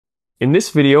In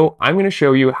this video, I'm going to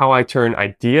show you how I turn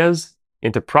ideas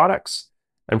into products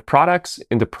and products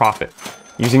into profit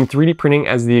using 3D printing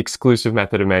as the exclusive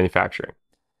method of manufacturing.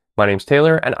 My name's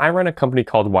Taylor and I run a company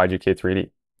called YGK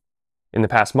 3D. In the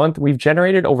past month, we've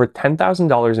generated over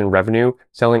 $10,000 in revenue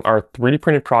selling our 3D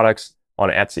printed products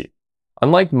on Etsy.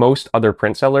 Unlike most other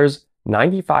print sellers,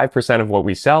 95% of what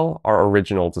we sell are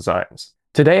original designs.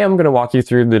 Today, I'm going to walk you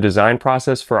through the design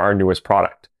process for our newest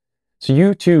product, so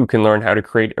you too can learn how to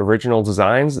create original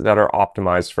designs that are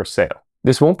optimized for sale.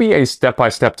 This won't be a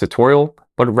step-by-step tutorial,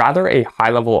 but rather a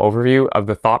high-level overview of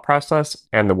the thought process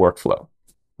and the workflow.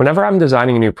 Whenever I'm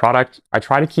designing a new product, I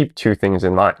try to keep two things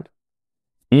in mind: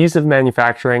 ease of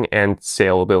manufacturing and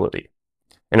saleability.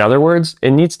 In other words,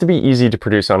 it needs to be easy to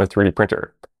produce on a 3D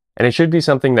printer, and it should be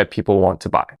something that people want to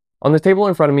buy. On the table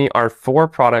in front of me are 4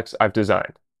 products I've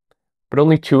designed, but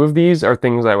only 2 of these are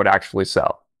things I would actually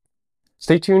sell.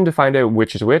 Stay tuned to find out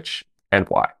which is which and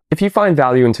why. If you find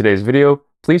value in today's video,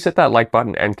 please hit that like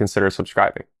button and consider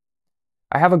subscribing.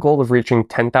 I have a goal of reaching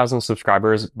 10,000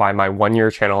 subscribers by my 1-year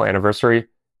channel anniversary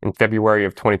in February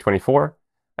of 2024,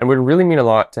 and would really mean a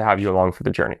lot to have you along for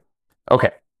the journey.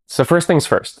 Okay, so first things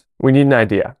first, we need an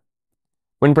idea.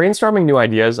 When brainstorming new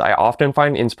ideas, I often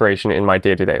find inspiration in my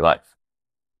day-to-day life.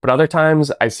 But other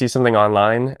times I see something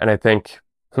online and I think,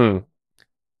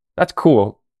 that's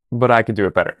cool, but I could do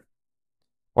it better.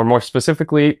 Or more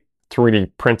specifically,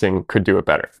 3D printing could do it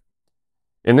better.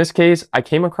 In this case, I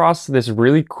came across this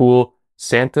really cool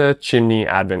Santa chimney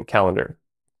advent calendar.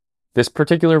 This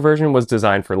particular version was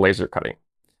designed for laser cutting.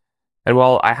 And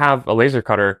while I have a laser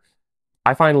cutter,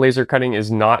 I find laser cutting is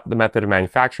not the method of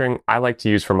manufacturing I like to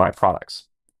use for my products.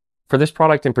 For this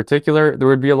product in particular, there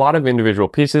would be a lot of individual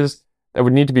pieces that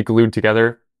would need to be glued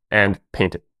together and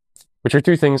painted, which are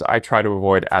 2 things I try to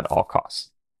avoid at all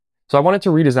costs. So I wanted to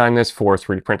redesign this for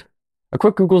 3D printing. A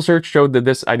quick Google search showed that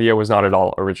this idea was not at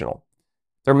all original.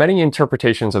 There are many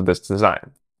interpretations of this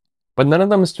design, but none of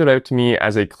them stood out to me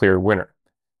as a clear winner.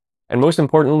 And most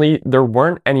importantly, there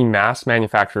weren't any mass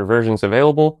manufactured versions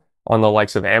available on the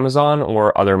likes of Amazon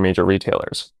or other major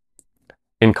retailers.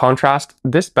 In contrast,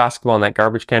 this basketball net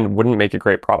garbage can wouldn't make a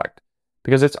great product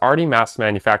because it's already mass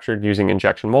manufactured using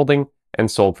injection molding and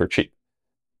sold for cheap.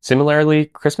 Similarly,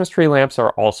 Christmas tree lamps are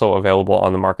also available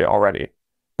on the market already,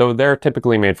 though they're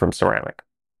typically made from ceramic.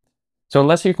 So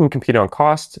unless you can compete on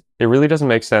cost, it really doesn't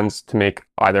make sense to make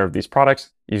either of these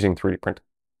products using 3D printing.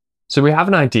 So we have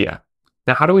an idea.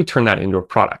 Now, how do we turn that into a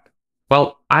product?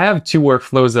 Well, I have 2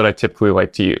 workflows that I typically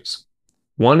like to use.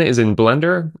 One is in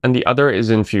Blender and the other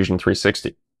is in Fusion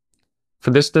 360.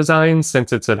 For this design,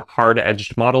 since it's a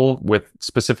hard-edged model with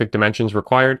specific dimensions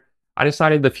required, I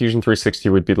decided the Fusion 360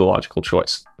 would be the logical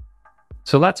choice.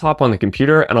 So let's hop on the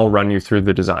computer and I'll run you through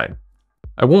the design.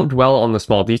 I won't dwell on the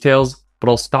small details, but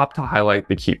I'll stop to highlight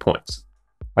the key points.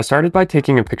 I started by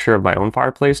taking a picture of my own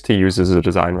fireplace to use as a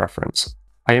design reference.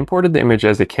 I imported the image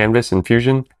as a canvas in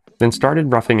Fusion, then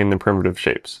started roughing in the primitive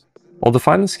shapes. I'll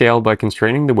define the scale by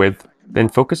constraining the width, then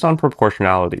focus on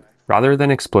proportionality rather than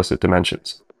explicit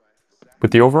dimensions. With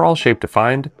the overall shape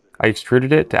defined, I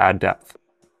extruded it to add depth.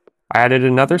 I added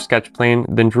another sketch plane,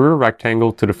 then drew a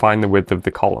rectangle to define the width of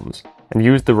the columns, and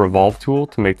used the revolve tool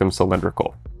to make them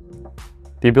cylindrical.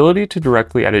 The ability to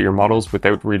directly edit your models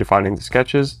without redefining the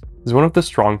sketches is one of the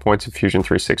strong points of Fusion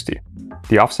 360.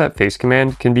 The offset face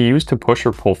command can be used to push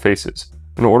or pull faces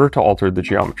in order to alter the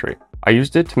geometry. I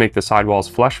used it to make the sidewalls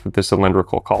flush with the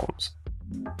cylindrical columns.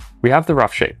 We have the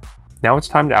rough shape. Now it's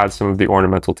time to add some of the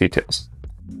ornamental details.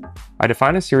 I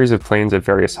define a series of planes at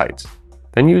various heights,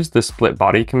 then use the split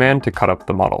body command to cut up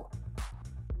the model.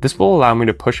 This will allow me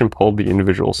to push and pull the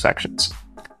individual sections.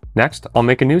 Next, I'll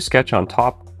make a new sketch on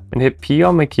top and hit P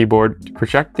on my keyboard to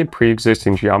project the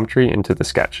pre-existing geometry into the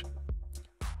sketch.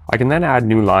 I can then add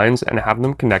new lines and have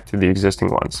them connect to the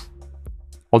existing ones.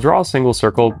 I'll draw a single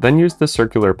circle, then use the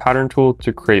circular pattern tool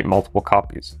to create multiple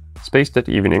copies, spaced at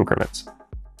even increments.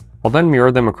 I'll then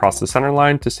mirror them across the center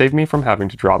line to save me from having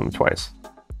to draw them twice.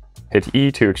 Hit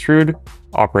E to extrude,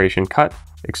 Operation Cut,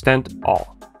 Extent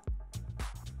All.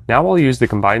 Now I'll use the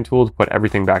Combine tool to put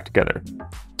everything back together.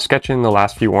 Sketch in the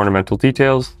last few ornamental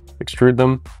details, extrude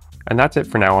them, and that's it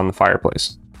for now on the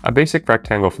fireplace. A basic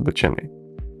rectangle for the chimney,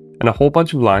 and a whole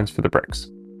bunch of lines for the bricks.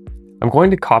 I'm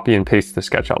going to copy and paste the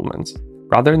sketch elements,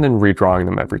 rather than redrawing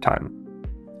them every time.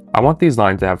 I want these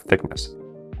lines to have thickness.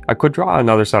 I could draw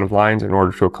another set of lines in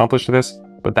order to accomplish this,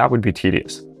 but that would be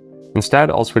tedious. Instead,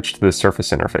 I'll switch to the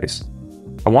surface interface.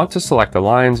 I want to select the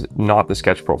lines, not the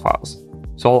sketch profiles.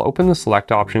 So I'll open the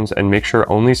select options and make sure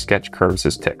only sketch curves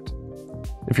is ticked.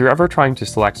 If you're ever trying to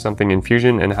select something in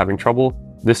Fusion and having trouble,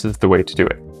 this is the way to do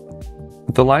it.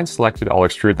 With the lines selected, I'll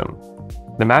extrude them.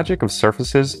 The magic of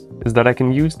surfaces is that I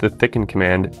can use the thicken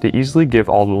command to easily give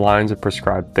all the lines a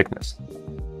prescribed thickness.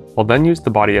 I'll then use the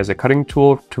body as a cutting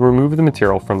tool to remove the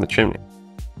material from the chimney.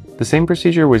 The same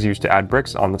procedure was used to add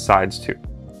bricks on the sides too.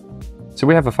 So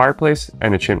we have a fireplace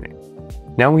and a chimney.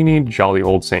 Now we need jolly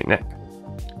old Saint Nick.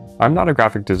 I'm not a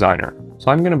graphic designer,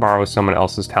 so I'm going to borrow someone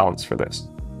else's talents for this.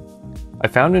 I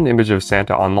found an image of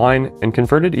Santa online and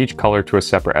converted each color to a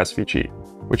separate SVG,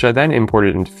 which I then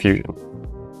imported into Fusion.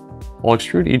 I'll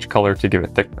extrude each color to give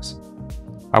it thickness.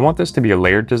 I want this to be a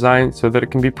layered design so that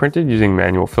it can be printed using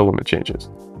manual filament changes.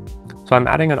 So I'm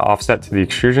adding an offset to the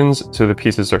extrusions so the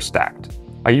pieces are stacked.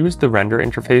 I used the render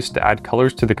interface to add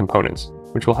colors to the components,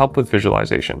 which will help with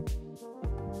visualization.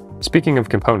 Speaking of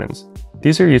components,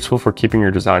 these are useful for keeping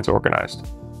your designs organized.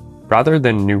 Rather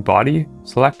than new body,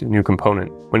 select new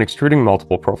component when extruding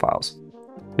multiple profiles.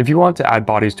 If you want to add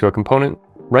bodies to a component,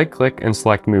 right-click and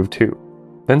select Move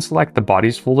To, then select the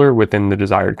Bodies folder within the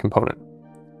desired component.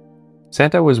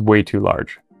 Santa was way too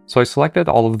large, so I selected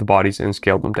all of the bodies and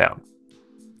scaled them down.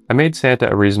 I made Santa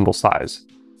a reasonable size,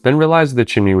 then realized the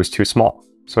chimney was too small,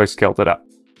 so I scaled it up.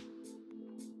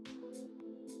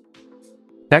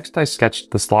 Next, I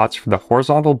sketched the slots for the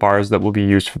horizontal bars that will be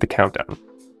used for the countdown,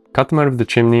 cut them out of the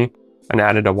chimney, and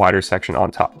added a wider section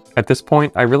on top. At this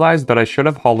point, I realized that I should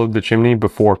have hollowed the chimney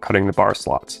before cutting the bar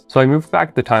slots, so I moved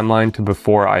back the timeline to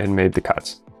before I had made the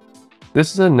cuts.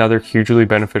 This is another hugely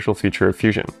beneficial feature of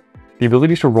Fusion, the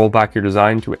ability to roll back your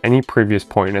design to any previous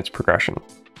point in its progression.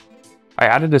 I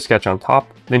added a sketch on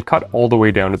top, then cut all the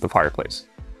way down to the fireplace.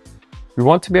 We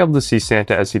want to be able to see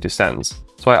Santa as he descends,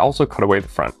 so I also cut away the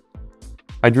front.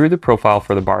 I drew the profile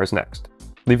for the bars next,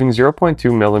 leaving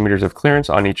 0.2 millimeters of clearance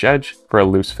on each edge for a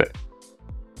loose fit.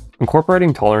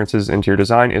 Incorporating tolerances into your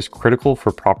design is critical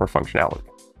for proper functionality.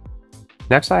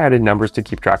 Next, I added numbers to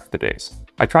keep track of the days.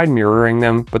 I tried mirroring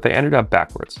them, but they ended up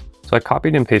backwards, so I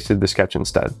copied and pasted the sketch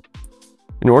instead.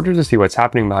 In order to see what's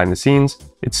happening behind the scenes,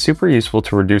 it's super useful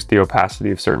to reduce the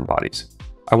opacity of certain bodies.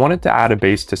 I wanted to add a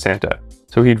base to Santa,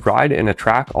 so he'd ride in a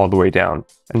track all the way down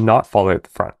and not fall out the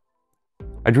front.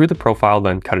 I drew the profile,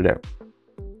 then cut it out.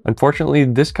 Unfortunately,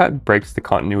 this cut breaks the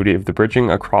continuity of the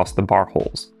bridging across the bar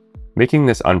holes, making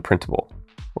this unprintable,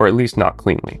 or at least not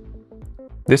cleanly.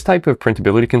 This type of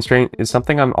printability constraint is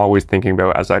something I'm always thinking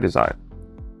about as I design.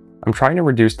 I'm trying to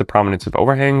reduce the prominence of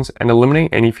overhangs and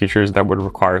eliminate any features that would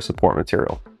require support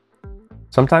material.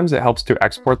 Sometimes it helps to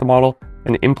export the model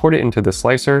and import it into the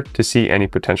slicer to see any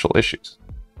potential issues.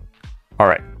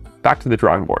 Alright, back to the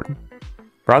drawing board.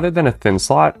 Rather than a thin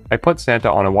slot, I put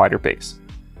Santa on a wider base.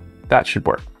 That should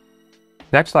work.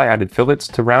 Next, I added fillets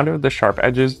to round out the sharp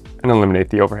edges and eliminate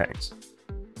the overhangs.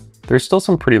 There's still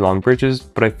some pretty long bridges,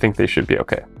 but I think they should be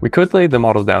okay. We could lay the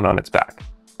model down on its back,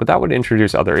 but that would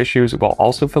introduce other issues while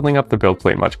also filling up the build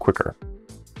plate much quicker.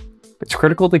 It's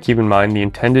critical to keep in mind the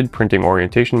intended printing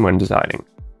orientation when designing,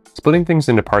 splitting things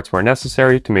into parts where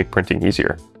necessary to make printing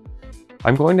easier.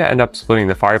 I'm going to end up splitting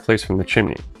the fireplace from the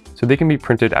chimney, so they can be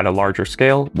printed at a larger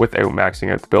scale without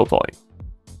maxing out the build volume.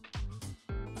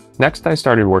 Next, I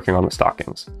started working on the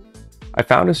stockings. I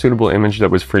found a suitable image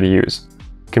that was free to use,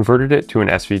 converted it to an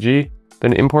SVG,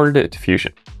 then imported it to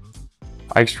Fusion.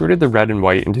 I extruded the red and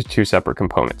white into two separate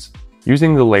components,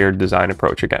 using the layered design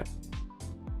approach again.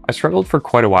 I struggled for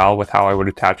quite a while with how I would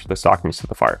attach the stockings to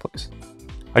the fireplace.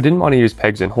 I didn't want to use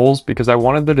pegs and holes because I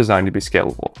wanted the design to be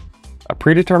scalable. A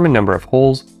predetermined number of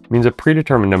holes means a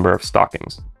predetermined number of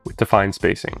stockings, with defined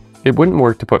spacing. It wouldn't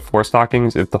work to put 4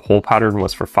 stockings if the hole pattern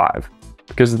was for 5,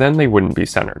 because then they wouldn't be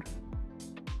centered.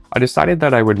 I decided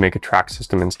that I would make a track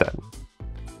system instead.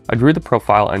 I drew the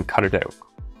profile and cut it out,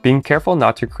 being careful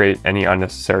not to create any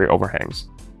unnecessary overhangs.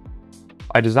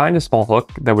 I designed a small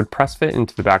hook that would press fit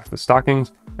into the back of the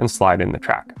stockings and slide in the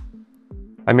track.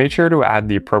 I made sure to add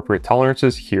the appropriate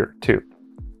tolerances here too.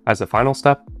 As a final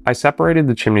step, I separated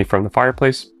the chimney from the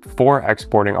fireplace before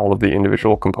exporting all of the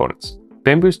individual components.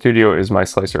 Bamboo Studio is my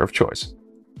slicer of choice.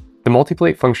 The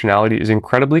multi-plate functionality is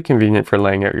incredibly convenient for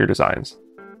laying out your designs.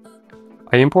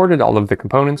 I imported all of the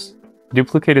components,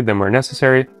 duplicated them where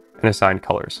necessary, and assigned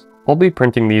colors. I'll be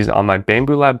printing these on my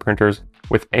Bamboo Lab printers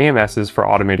with AMSs for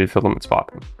automated filament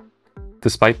swapping.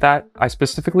 Despite that, I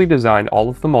specifically designed all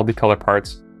of the multicolor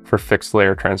parts for fixed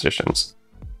layer transitions.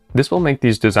 This will make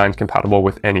these designs compatible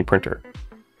with any printer.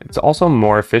 It's also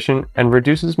more efficient and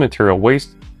reduces material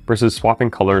waste versus swapping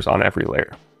colors on every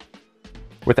layer.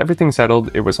 With everything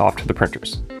settled, it was off to the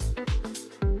printers.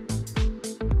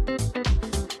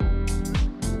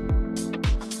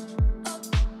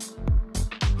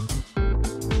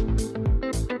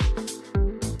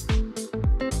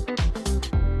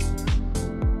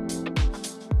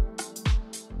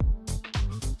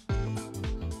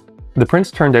 The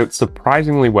prints turned out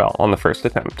surprisingly well on the first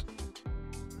attempt.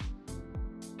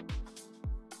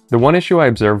 The one issue I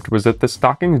observed was that the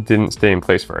stockings didn't stay in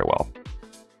place very well.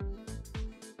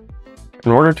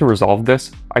 In order to resolve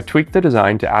this, I tweaked the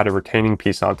design to add a retaining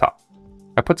piece on top.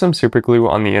 I put some super glue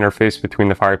on the interface between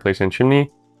the fireplace and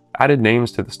chimney, added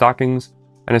names to the stockings,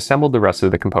 and assembled the rest of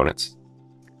the components.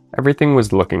 Everything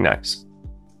was looking nice.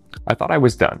 I thought I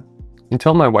was done,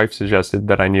 until my wife suggested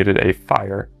that I needed a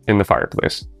fire in the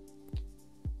fireplace.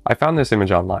 I found this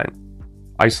image online,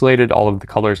 isolated all of the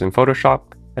colors in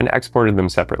Photoshop, and exported them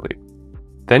separately.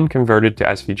 Then converted to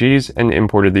SVGs and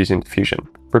imported these into Fusion,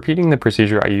 repeating the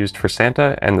procedure I used for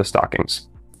Santa and the stockings.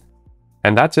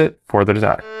 And that's it for the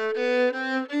design.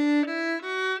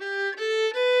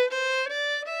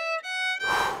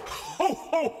 Ho,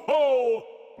 ho, ho!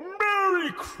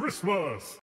 Merry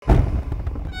Christmas!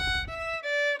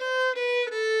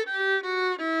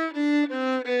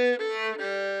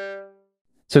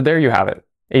 So there you have it,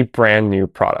 a brand new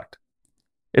product.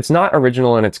 It's not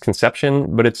original in its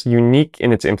conception, but it's unique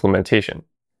in its implementation,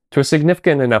 to a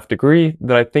significant enough degree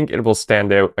that I think it will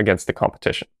stand out against the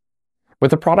competition.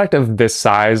 With a product of this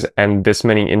size and this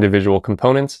many individual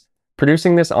components,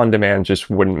 producing this on demand just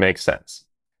wouldn't make sense.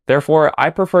 Therefore, I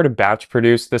prefer to batch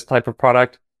produce this type of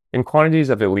product in quantities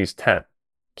of at least 10,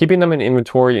 keeping them in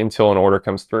inventory until an order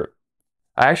comes through.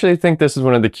 I actually think this is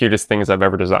one of the cutest things I've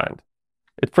ever designed.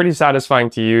 It's pretty satisfying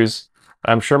to use.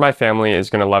 I'm sure my family is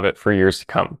going to love it for years to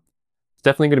come. It's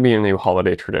definitely going to be a new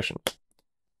holiday tradition.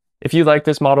 If you like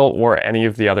this model or any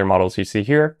of the other models you see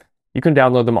here, you can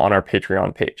download them on our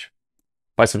Patreon page.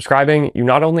 By subscribing, you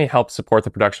not only help support the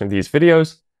production of these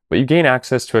videos, but you gain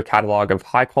access to a catalog of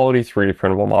high-quality 3D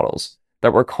printable models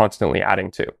that we're constantly adding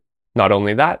to. Not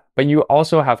only that, but you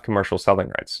also have commercial selling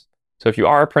rights. So if you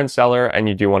are a print seller and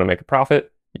you do want to make a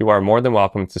profit, you are more than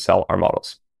welcome to sell our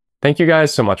models. Thank you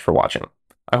guys so much for watching.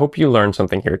 I hope you learned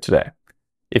something here today.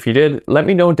 If you did, let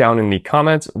me know down in the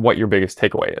comments what your biggest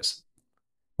takeaway is.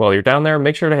 While you're down there,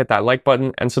 make sure to hit that like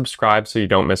button and subscribe so you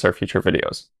don't miss our future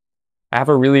videos. I have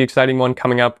a really exciting one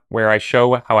coming up where I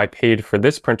show how I paid for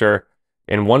this printer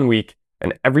in 1 week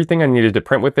and everything I needed to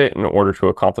print with it in order to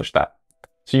accomplish that.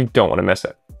 So you don't want to miss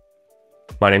it.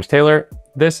 My name's Taylor,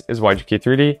 this is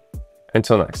YGK3D.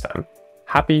 Until next time,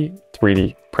 happy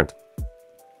 3D printing.